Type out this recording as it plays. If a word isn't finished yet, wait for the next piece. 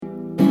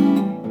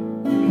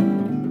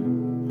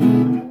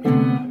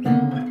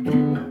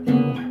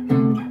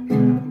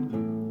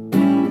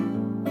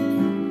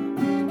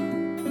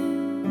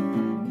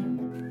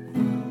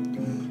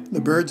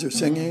The birds are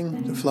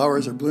singing, the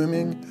flowers are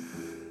blooming.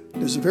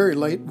 There's a very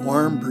light,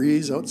 warm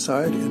breeze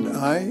outside, and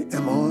I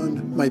am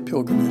on my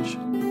pilgrimage.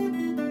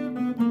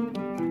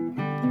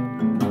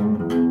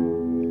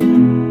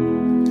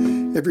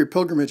 Every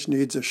pilgrimage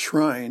needs a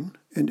shrine,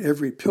 and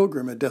every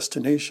pilgrim a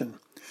destination.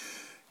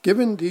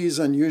 Given these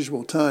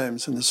unusual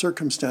times and the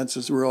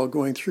circumstances we're all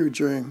going through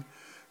during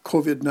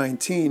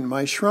COVID-19,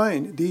 my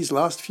shrine these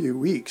last few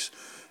weeks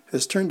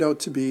has turned out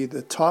to be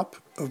the top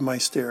of my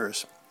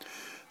stairs.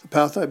 The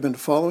path I've been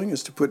following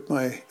is to put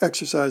my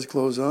exercise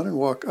clothes on and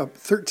walk up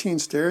 13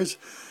 stairs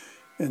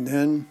and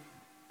then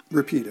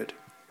repeat it.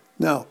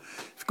 Now,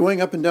 if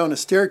going up and down a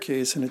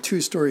staircase in a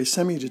 2-story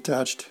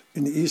semi-detached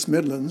in the East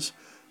Midlands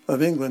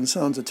of England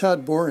sounds a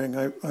tad boring,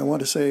 I want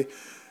to say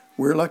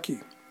we're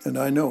lucky, and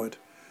I know it.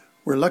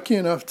 We're lucky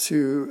enough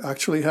to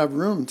actually have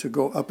room to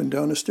go up and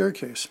down a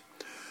staircase.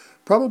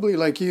 Probably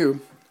like you,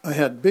 I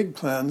had big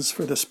plans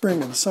for the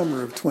spring and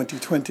summer of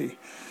 2020,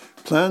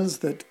 plans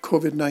that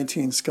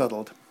COVID-19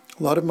 scuttled.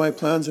 A lot of my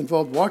plans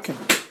involved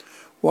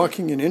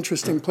walking in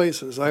interesting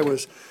places. I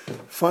was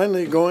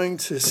finally going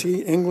to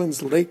see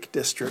England's Lake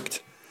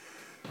District,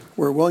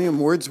 where William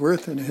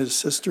Wordsworth and his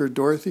sister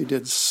Dorothy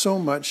did so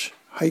much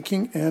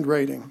hiking and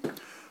writing.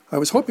 I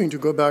was hoping to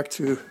go back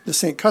to the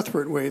St.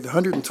 Cuthbert Way, the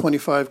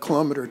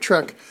 125-kilometre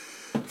trek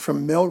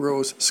from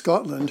Melrose,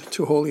 Scotland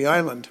to Holy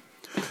Island,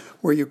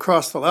 where you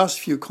cross the last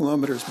few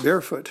kilometres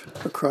barefoot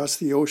across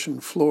the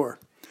ocean floor.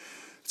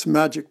 It's a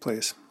magic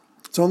place.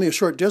 It's only a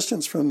short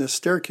distance from this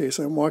staircase.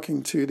 I'm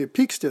walking to the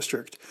Peaks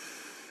District,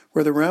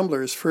 where the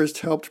Ramblers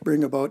first helped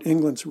bring about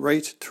England's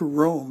right to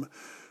roam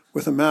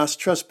with a mass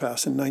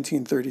trespass in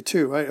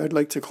 1932. I'd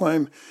like to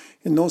climb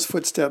in those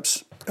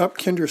footsteps up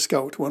Kinder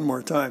Scout one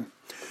more time.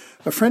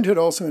 A friend had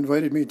also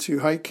invited me to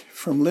hike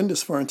from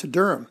Lindisfarne to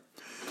Durham,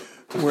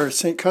 where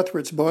St.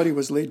 Cuthbert's body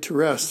was laid to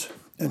rest,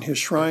 and his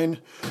shrine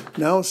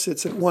now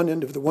sits at one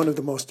end of one of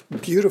the most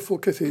beautiful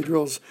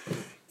cathedrals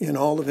in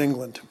all of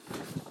England.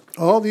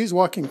 All these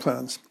walking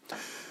plans.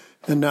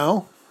 And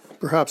now,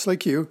 perhaps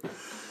like you,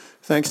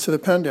 thanks to the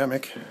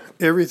pandemic,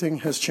 everything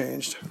has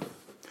changed.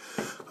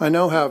 I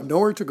now have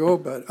nowhere to go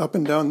but up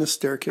and down this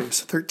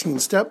staircase, 13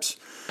 steps,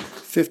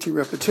 50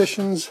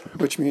 repetitions,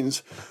 which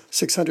means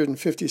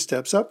 650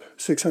 steps up,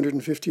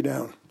 650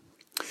 down.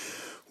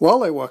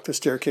 While I walk the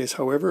staircase,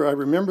 however, I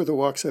remember the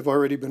walks I've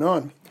already been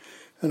on,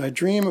 and I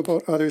dream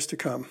about others to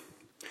come.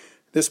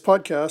 This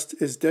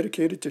podcast is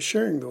dedicated to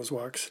sharing those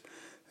walks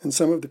and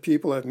some of the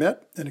people I've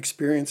met and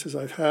experiences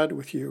I've had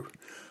with you.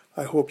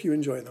 I hope you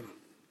enjoy them.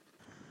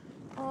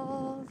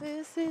 All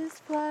this is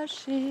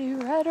flashy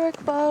rhetoric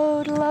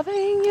about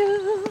loving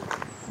you.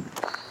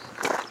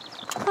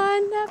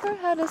 I never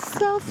had a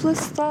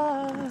selfless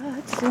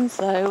thought since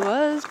I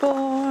was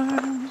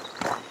born.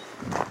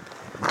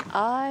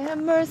 I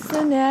am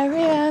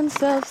mercenary and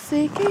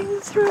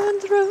self-seeking through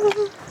and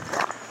through.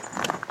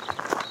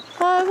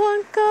 I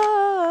want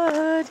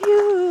God,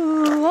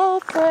 you, all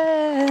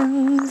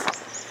friends,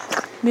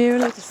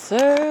 merely to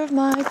serve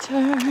my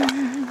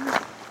turn.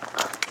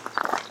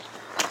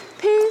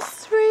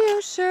 Peace,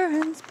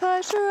 reassurance,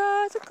 pleasure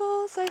are the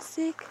goals I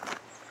seek.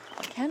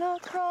 I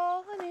cannot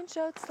crawl an inch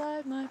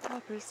outside my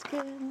proper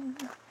skin.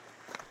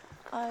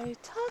 I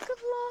talk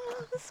of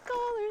love, the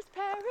scholar's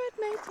parrot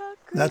may talk.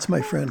 That's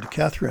my friend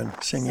Catherine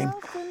singing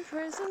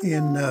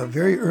in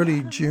very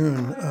early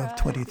June of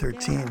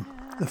 2013.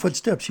 The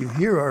footsteps you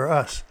hear are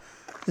us,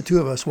 the two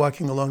of us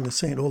walking along the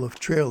St. Olaf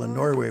Trail in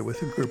Norway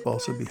with a group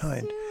also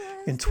behind.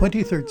 In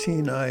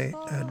 2013, I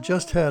had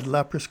just had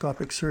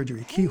laparoscopic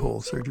surgery,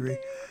 keyhole surgery,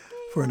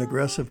 for an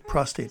aggressive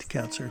prostate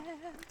cancer.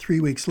 3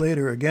 weeks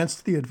later,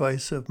 against the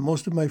advice of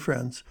most of my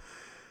friends,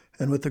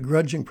 and with the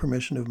grudging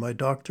permission of my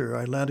doctor,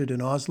 I landed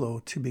in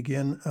Oslo to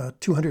begin a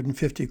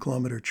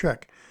 250-kilometer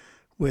trek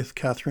with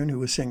Catherine, who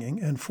was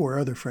singing, and 4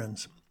 other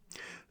friends.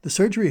 The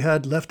surgery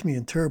had left me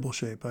in terrible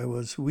shape. I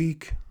was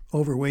weak,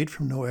 overweight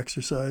from no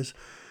exercise,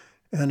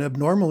 and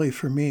abnormally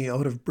for me,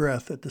 out of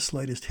breath at the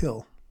slightest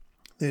hill.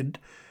 They'd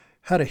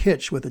had a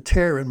hitch with a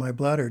tear in my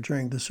bladder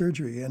during the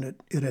surgery, and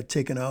it had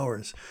taken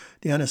hours.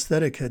 The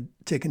anesthetic had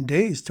taken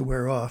days to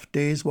wear off,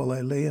 days while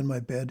I lay in my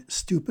bed,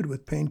 stupid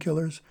with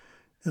painkillers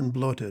and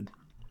bloated.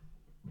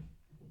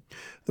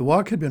 The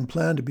walk had been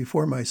planned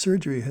before my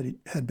surgery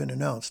had been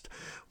announced.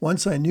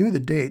 Once I knew the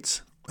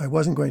dates, I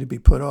wasn't going to be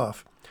put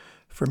off.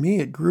 For me,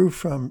 it grew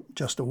from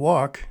just a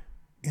walk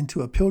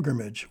into a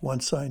pilgrimage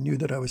once I knew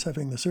that I was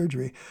having the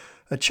surgery.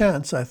 A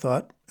chance, I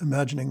thought,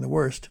 imagining the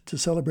worst, to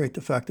celebrate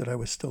the fact that I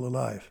was still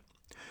alive.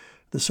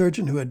 The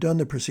surgeon who had done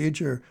the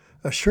procedure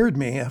assured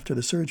me after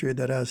the surgery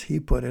that, as he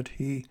put it,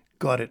 he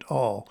got it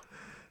all.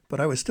 But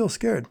I was still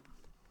scared.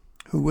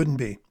 Who wouldn't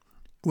be?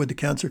 Would the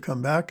cancer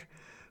come back?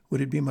 Would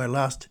it be my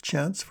last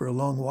chance for a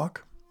long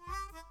walk?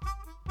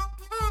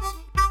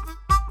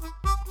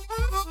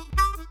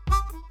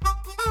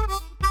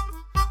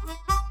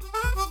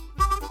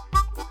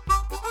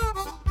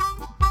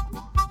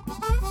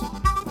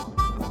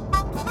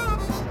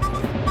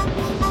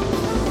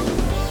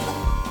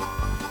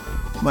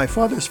 My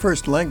father's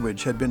first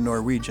language had been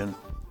Norwegian.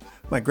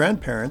 My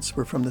grandparents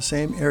were from the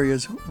same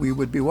areas we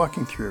would be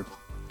walking through.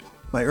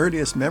 My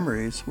earliest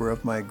memories were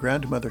of my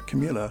grandmother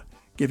Camilla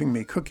giving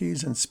me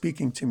cookies and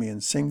speaking to me in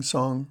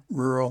sing-song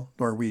rural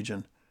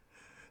Norwegian.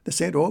 The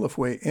St. Olaf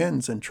Way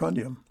ends in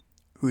Trondheim,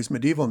 whose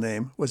medieval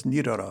name was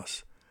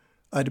Nidaros.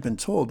 I'd been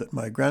told that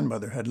my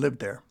grandmother had lived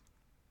there.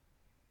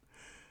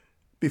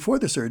 Before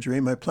the surgery,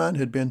 my plan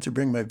had been to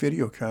bring my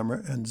video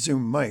camera and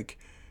Zoom mic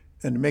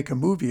and make a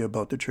movie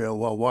about the trail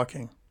while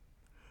walking.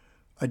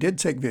 I did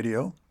take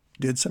video,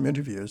 did some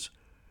interviews,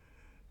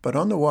 but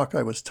on the walk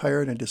I was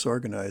tired and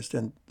disorganized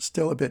and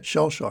still a bit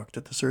shell-shocked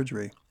at the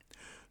surgery.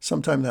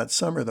 Sometime that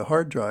summer, the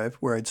hard drive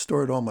where I'd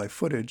stored all my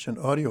footage and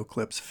audio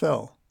clips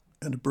fell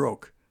and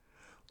broke.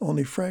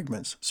 Only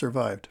fragments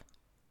survived.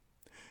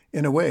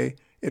 In a way,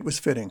 it was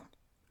fitting.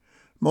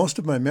 Most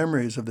of my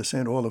memories of the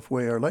St. Olaf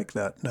Way are like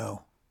that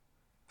now.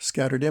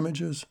 Scattered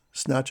images,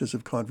 snatches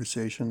of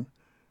conversation,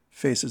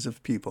 faces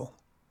of people.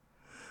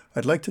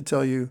 I'd like to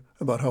tell you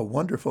about how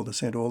wonderful the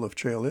St. Olaf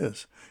Trail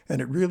is,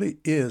 and it really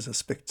is a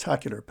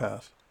spectacular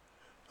path.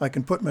 I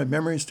can put my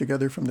memories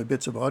together from the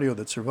bits of audio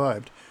that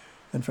survived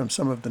and from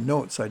some of the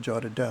notes I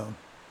jotted down.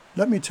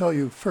 Let me tell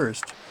you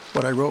first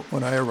what I wrote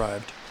when I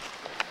arrived.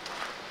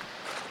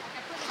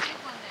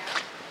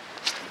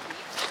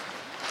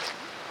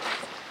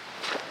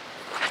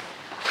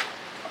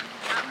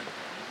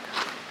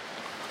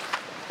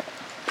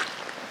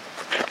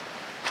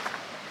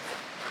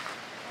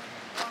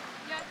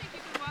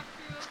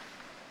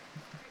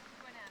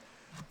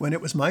 When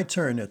it was my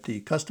turn at the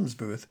customs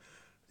booth,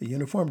 the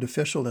uniformed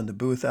official in the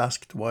booth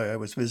asked why I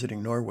was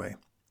visiting Norway.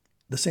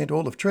 The St.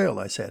 Olaf Trail,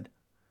 I said.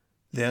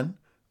 Then,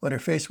 when her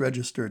face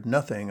registered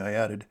nothing, I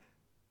added,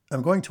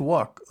 I'm going to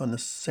walk on the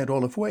St.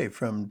 Olaf Way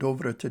from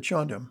Dovre to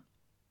Trondheim.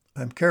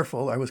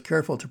 I was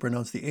careful to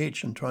pronounce the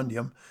H in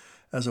Trondheim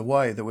as a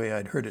Y the way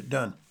I'd heard it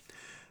done.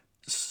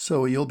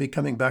 So you'll be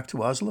coming back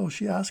to Oslo,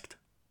 she asked.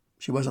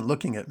 She wasn't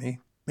looking at me,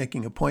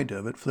 making a point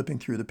of it, flipping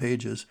through the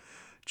pages,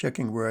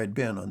 checking where I'd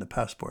been on the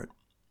passport.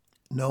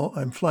 No,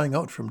 I'm flying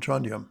out from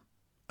Trondheim.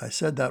 I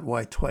said that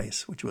Y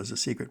twice, which was a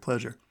secret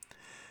pleasure.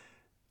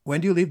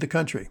 When do you leave the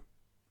country?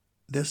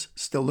 This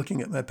still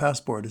looking at my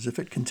passport as if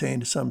it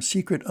contained some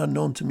secret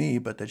unknown to me,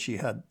 but that she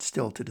had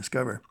still to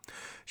discover.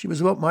 She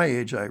was about my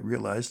age, I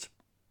realized,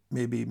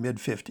 maybe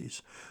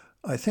mid-50s.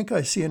 I think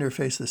I see in her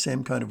face the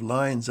same kind of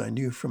lines I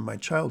knew from my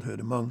childhood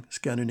among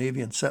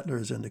Scandinavian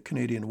settlers in the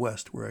Canadian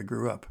West where I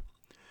grew up.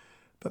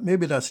 But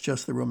maybe that's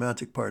just the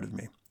romantic part of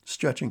me,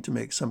 stretching to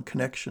make some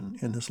connection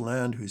in this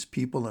land whose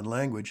people and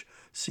language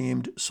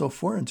seemed so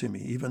foreign to me,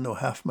 even though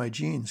half my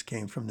genes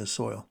came from this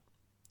soil.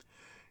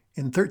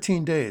 In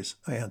 13 days,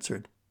 I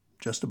answered,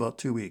 just about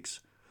 2 weeks.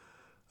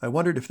 I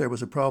wondered if there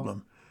was a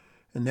problem,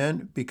 and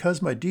then,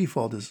 because my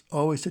default is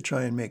always to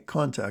try and make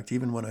contact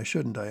even when I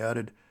shouldn't, I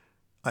added,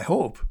 I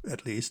hope,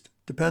 at least,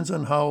 depends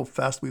on how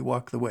fast we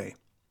walk the way.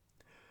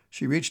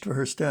 She reached for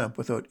her stamp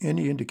without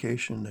any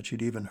indication that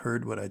she'd even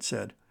heard what I'd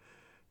said.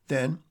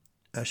 Then,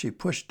 as she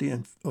pushed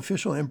the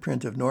official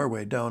imprint of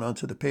Norway down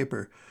onto the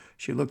paper,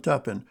 she looked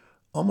up and,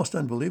 almost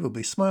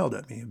unbelievably, smiled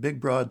at me, a big,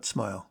 broad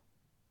smile.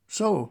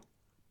 So,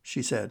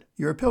 she said,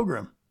 you're a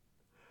pilgrim.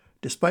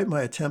 Despite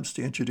my attempts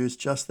to introduce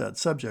just that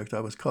subject,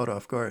 I was caught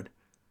off guard.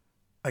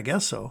 I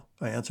guess so,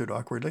 I answered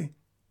awkwardly.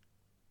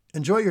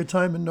 Enjoy your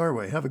time in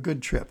Norway. Have a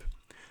good trip.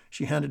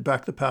 She handed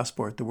back the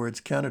passport, the words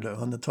Canada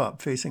on the top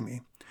facing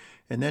me,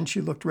 and then she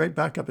looked right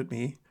back up at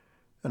me,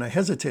 and I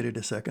hesitated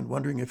a second,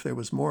 wondering if there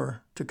was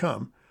more to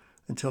come,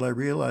 until I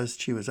realized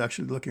she was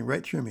actually looking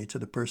right through me to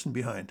the person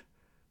behind.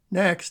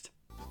 Next!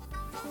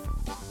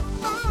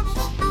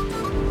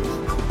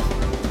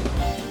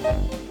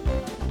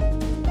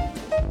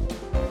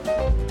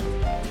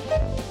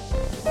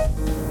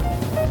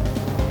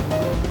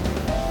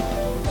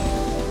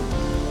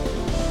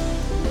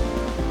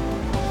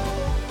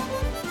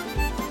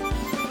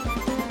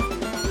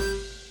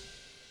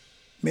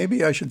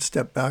 Maybe I should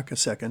step back a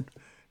second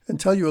and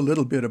tell you a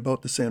little bit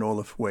about the St.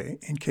 Olaf Way,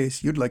 in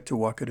case you'd like to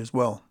walk it as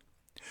well.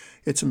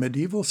 It's a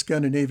medieval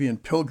Scandinavian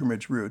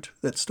pilgrimage route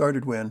that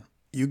started when,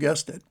 you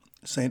guessed it,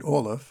 St.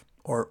 Olaf,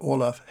 or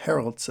Olaf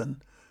Haraldsson,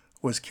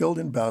 was killed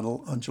in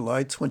battle on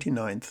July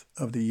 29th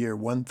of the year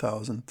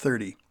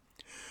 1030.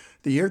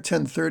 The year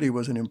 1030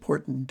 was an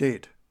important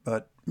date,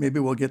 but maybe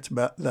we'll get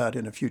to that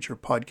in a future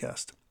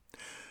podcast.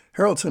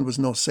 Haraldsson was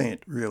no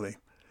saint, really.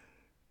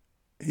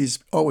 He's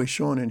always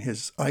shown in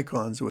his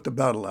icons with the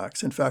battle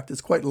axe. In fact, it's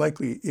quite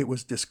likely it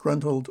was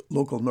disgruntled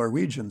local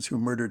Norwegians who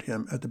murdered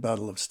him at the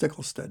Battle of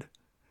Stiklestad.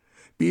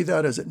 Be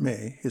that as it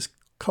may, his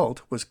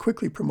cult was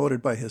quickly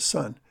promoted by his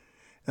son,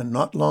 and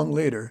not long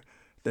later,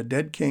 the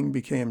dead king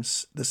became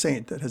the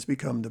saint that has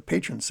become the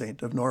patron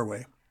saint of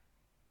Norway.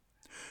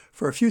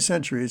 For a few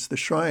centuries, the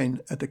shrine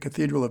at the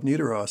Cathedral of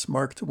Nidaros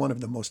marked one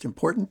of the most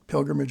important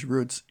pilgrimage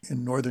routes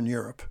in Northern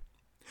Europe.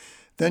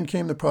 Then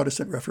came the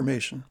Protestant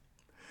Reformation,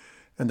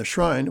 and the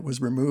shrine was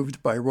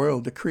removed by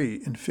royal decree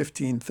in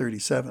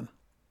 1537.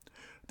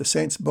 The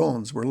saint's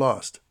bones were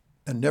lost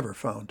and never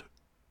found.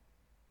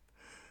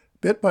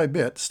 Bit by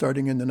bit,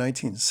 starting in the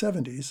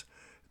 1970s,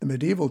 the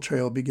medieval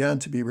trail began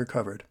to be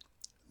recovered.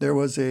 There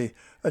was a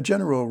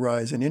general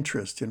rise in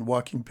interest in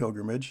walking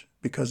pilgrimage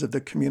because of the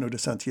Camino de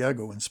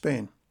Santiago in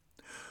Spain.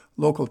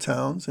 Local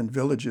towns and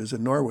villages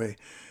in Norway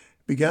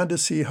began to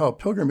see how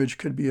pilgrimage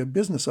could be a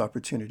business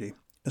opportunity,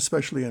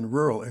 especially in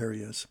rural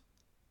areas.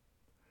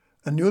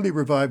 A newly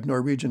revived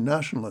Norwegian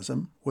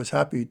nationalism was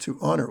happy to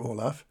honor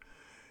Olaf,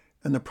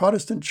 and the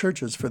Protestant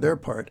churches, for their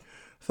part,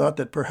 thought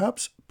that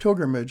perhaps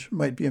pilgrimage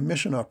might be a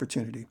mission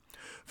opportunity.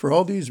 For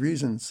all these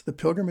reasons, the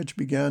pilgrimage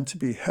began to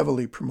be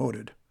heavily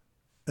promoted,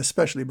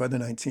 especially by the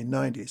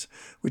 1990s,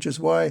 which is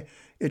why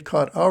it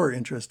caught our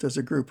interest as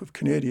a group of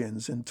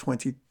Canadians in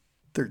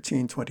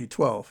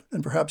 2013-2012,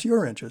 and perhaps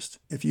your interest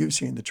if you've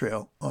seen the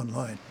trail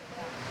online.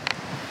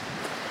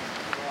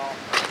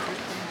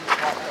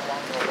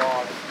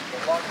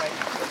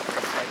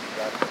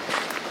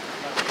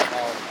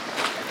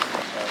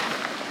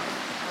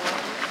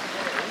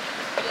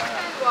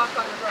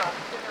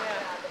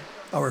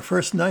 Our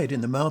first night in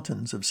the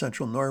mountains of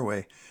central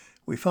Norway,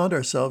 we found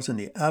ourselves in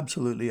the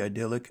absolutely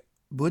idyllic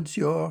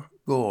Budsjord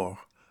Gård,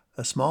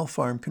 a small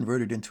farm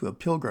converted into a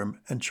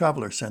pilgrim and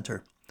traveler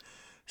center.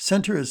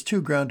 Center is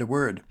too grand a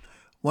word.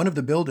 One of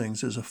the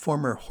buildings is a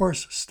former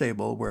horse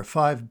stable where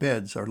 5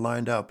 beds are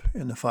lined up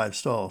in the 5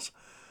 stalls.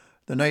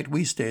 The night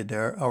we stayed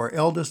there, our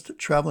eldest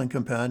traveling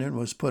companion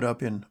was put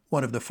up in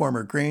one of the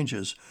former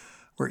granges,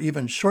 where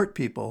even short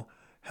people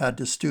had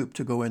to stoop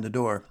to go in the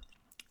door.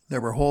 There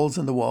were holes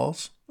in the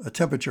walls, a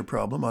temperature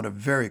problem on a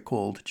very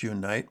cold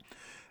June night,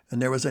 and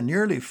there was a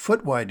nearly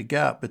foot-wide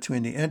gap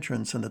between the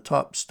entrance and the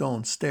top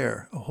stone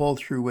stair, a hole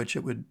through which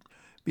it would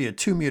be a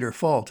 2-meter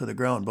fall to the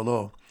ground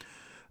below.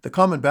 The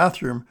common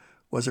bathroom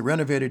was a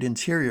renovated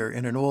interior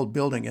in an old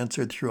building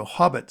entered through a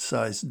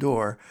hobbit-sized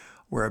door,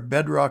 where a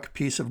bedrock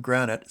piece of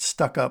granite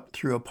stuck up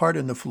through a part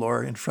in the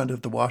floor in front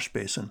of the wash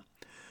basin.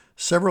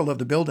 Several of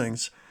the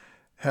buildings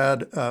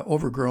had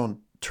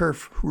overgrown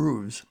turf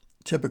roofs,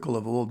 typical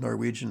of old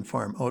Norwegian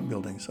farm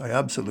outbuildings. I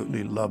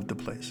absolutely loved the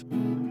place.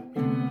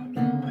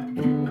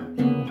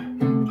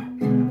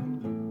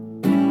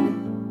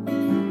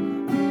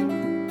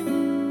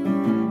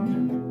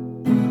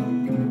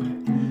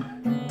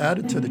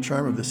 Added to the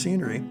charm of the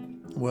scenery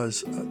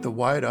was the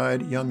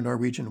wide-eyed young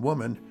Norwegian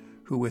woman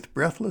who with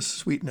breathless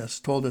sweetness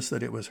told us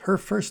that it was her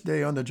first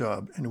day on the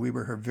job and we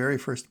were her very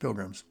first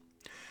pilgrims.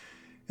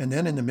 And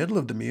then in the middle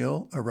of the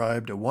meal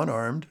arrived a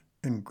one-armed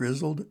and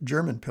grizzled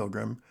German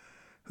pilgrim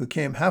who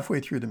came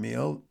halfway through the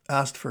meal,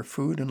 asked for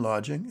food and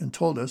lodging, and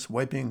told us,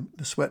 wiping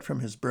the sweat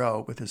from his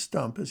brow with his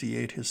stump as he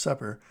ate his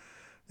supper,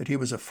 that he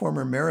was a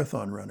former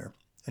marathon runner,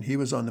 and he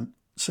was on the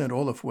St.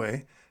 Olaf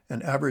Way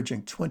and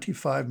averaging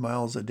 25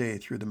 miles a day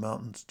through the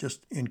mountains.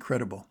 Just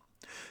incredible.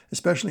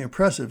 Especially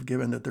impressive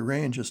given that the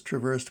range is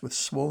traversed with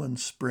swollen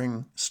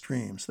spring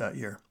streams that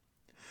year.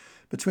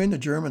 Between the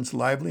German's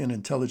lively and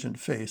intelligent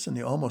face and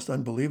the almost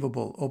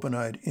unbelievable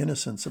open-eyed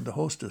innocence of the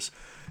hostess,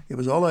 it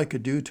was all I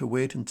could do to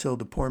wait until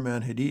the poor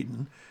man had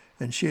eaten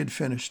and she had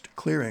finished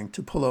clearing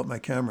to pull out my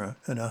camera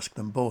and ask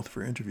them both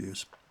for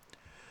interviews.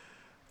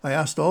 I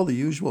asked all the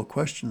usual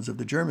questions of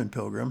the German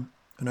pilgrim,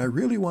 and I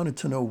really wanted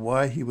to know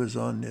why he was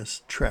on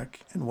this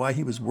trek and why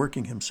he was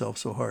working himself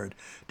so hard.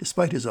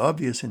 Despite his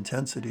obvious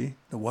intensity,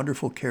 the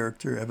wonderful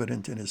character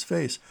evident in his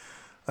face,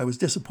 I was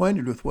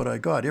disappointed with what I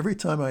got. Every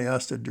time I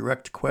asked a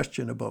direct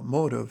question about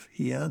motive,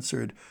 he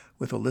answered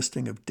with a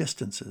listing of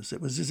distances.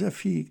 It was as if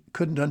he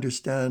couldn't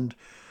understand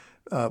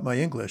my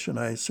English, and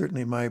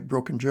my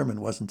broken German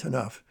wasn't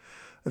enough.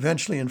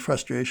 Eventually, in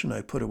frustration,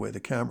 I put away the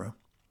camera.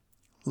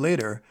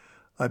 Later,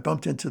 I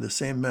bumped into the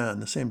same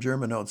man, the same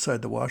German,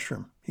 outside the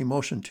washroom. He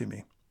motioned to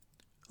me.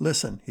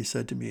 "Listen," he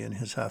said to me in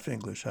his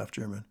half-English,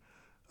 half-German.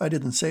 "I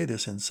didn't say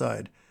this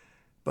inside,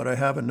 but I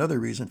have another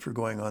reason for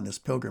going on this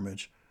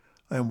pilgrimage.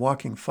 I am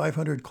walking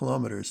 500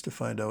 kilometers to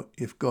find out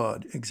if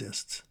God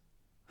exists."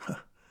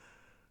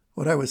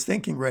 What I was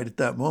thinking right at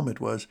that moment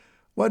was,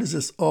 why does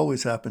this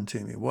always happen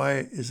to me?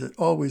 Why is it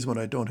always when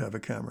I don't have a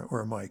camera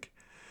or a mic?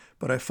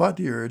 But I fought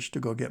the urge to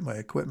go get my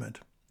equipment.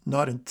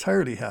 Not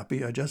entirely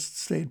happy, I just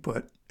stayed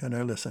put and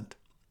I listened.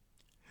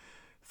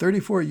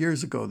 34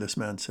 years ago, this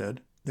man said,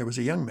 there was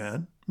a young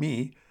man,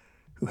 me,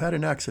 who had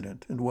an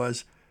accident and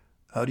was,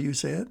 how do you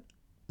say it?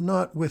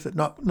 Not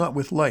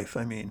with life,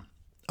 I mean.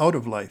 Out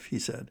of life, he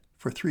said,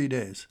 for 3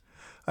 days.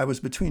 I was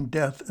between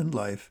death and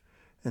life,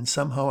 and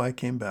somehow I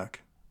came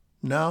back.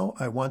 Now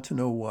I want to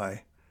know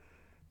why.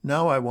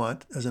 Now I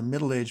want, as a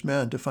middle-aged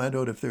man, to find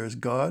out if there is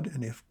God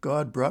and if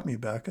God brought me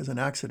back as an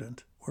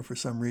accident or for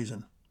some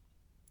reason.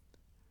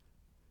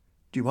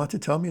 "Do you want to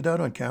tell me that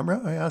on camera?"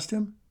 I asked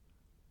him.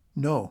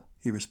 "No,"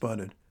 he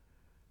responded,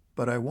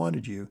 "but I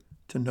wanted you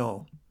to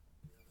know."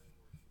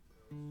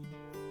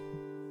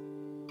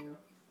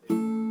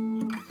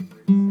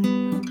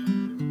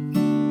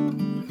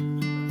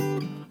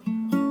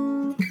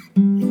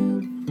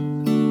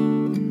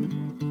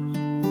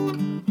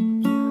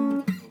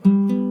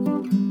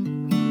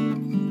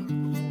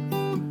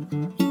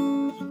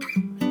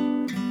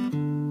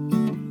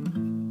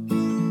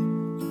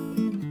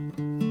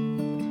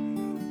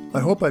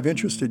 I hope I've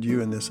interested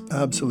you in this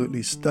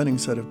absolutely stunning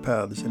set of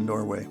paths in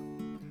Norway.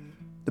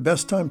 The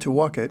best time to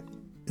walk it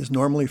is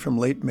normally from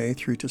late May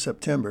through to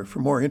September. For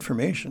more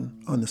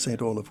information on the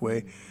St. Olaf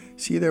Way,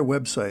 see their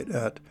website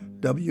at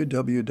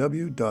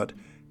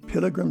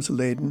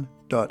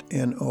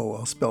www.pilgrimsleden.no.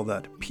 I'll spell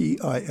that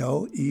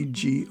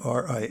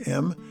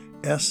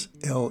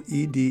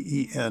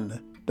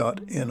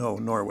PILEGRIMSLEDEN.no,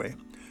 Norway.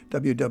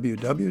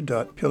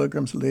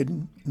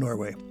 www.pilgrimsleden,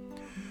 Norway.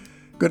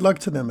 Good luck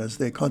to them as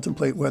they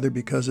contemplate whether,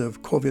 because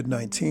of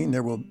COVID-19,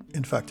 there will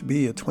in fact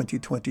be a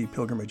 2020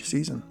 pilgrimage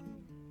season.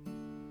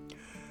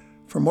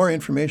 For more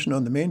information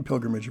on the main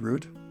pilgrimage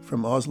route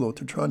from Oslo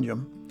to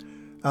Trondheim,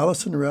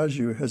 Alison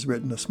Raju has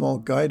written a small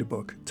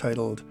guidebook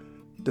titled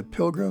The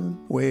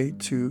Pilgrim Way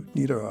to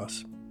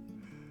Nidaros.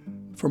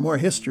 For more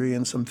history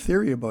and some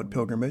theory about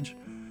pilgrimage,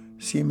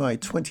 see my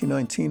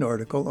 2019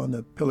 article on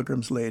the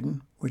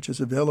Pilgrimsleden, which is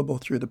available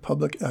through the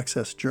public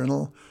access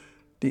journal,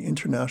 the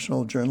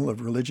International Journal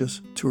of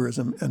Religious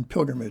Tourism and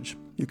Pilgrimage.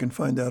 You can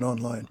find that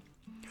online.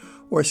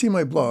 Or see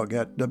my blog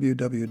at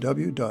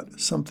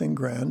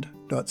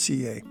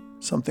www.somethinggrand.ca,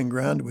 something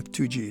grand with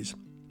 2 G's.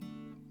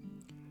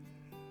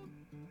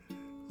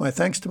 My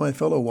thanks to my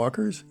fellow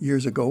walkers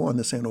years ago on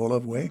the St.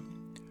 Olav Way: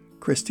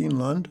 Christine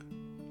Lund,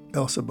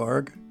 Elsa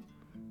Barg,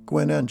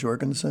 Gwen-Ann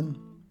Jorgensen,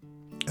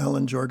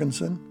 Alan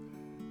Jorgensen,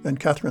 and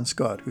Catherine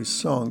Scott, whose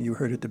song you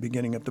heard at the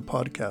beginning of the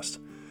podcast.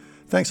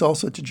 Thanks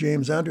also to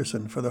James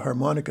Anderson for the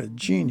harmonica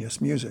genius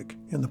music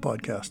in the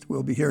podcast.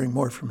 We'll be hearing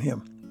more from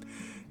him.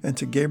 And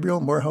to Gabriel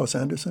Morehouse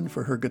Anderson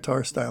for her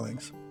guitar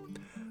stylings.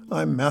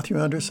 I'm Matthew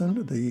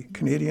Anderson, the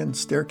Canadian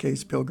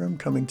Staircase Pilgrim,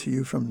 coming to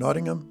you from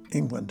Nottingham,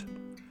 England.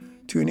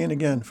 Tune in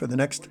again for the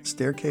next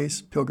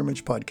Staircase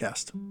Pilgrimage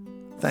podcast.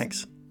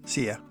 Thanks.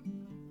 See ya.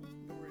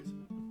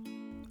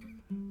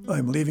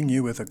 I'm leaving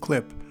you with a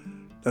clip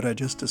that I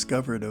just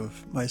discovered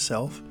of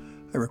myself.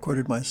 I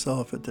recorded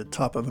myself at the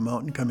top of a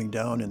mountain coming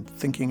down and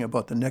thinking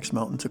about the next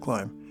mountain to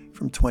climb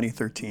from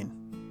 2013.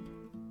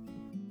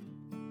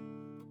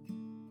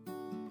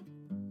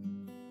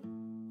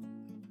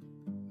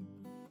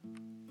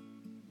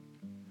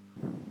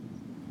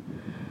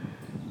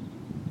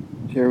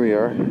 Here we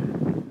are.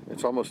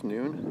 It's almost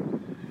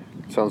noon.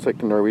 Sounds like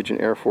the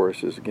Norwegian Air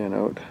Force is again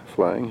out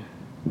flying.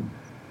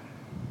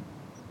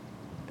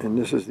 And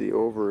this is the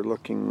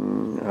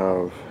overlooking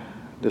of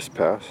this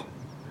pass.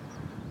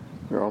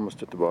 We're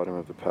almost at the bottom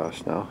of the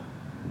pass now.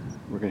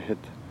 We're going to hit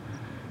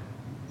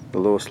the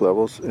lowest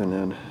levels and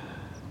then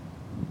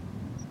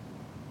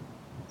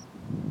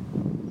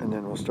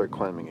we'll start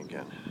climbing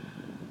again.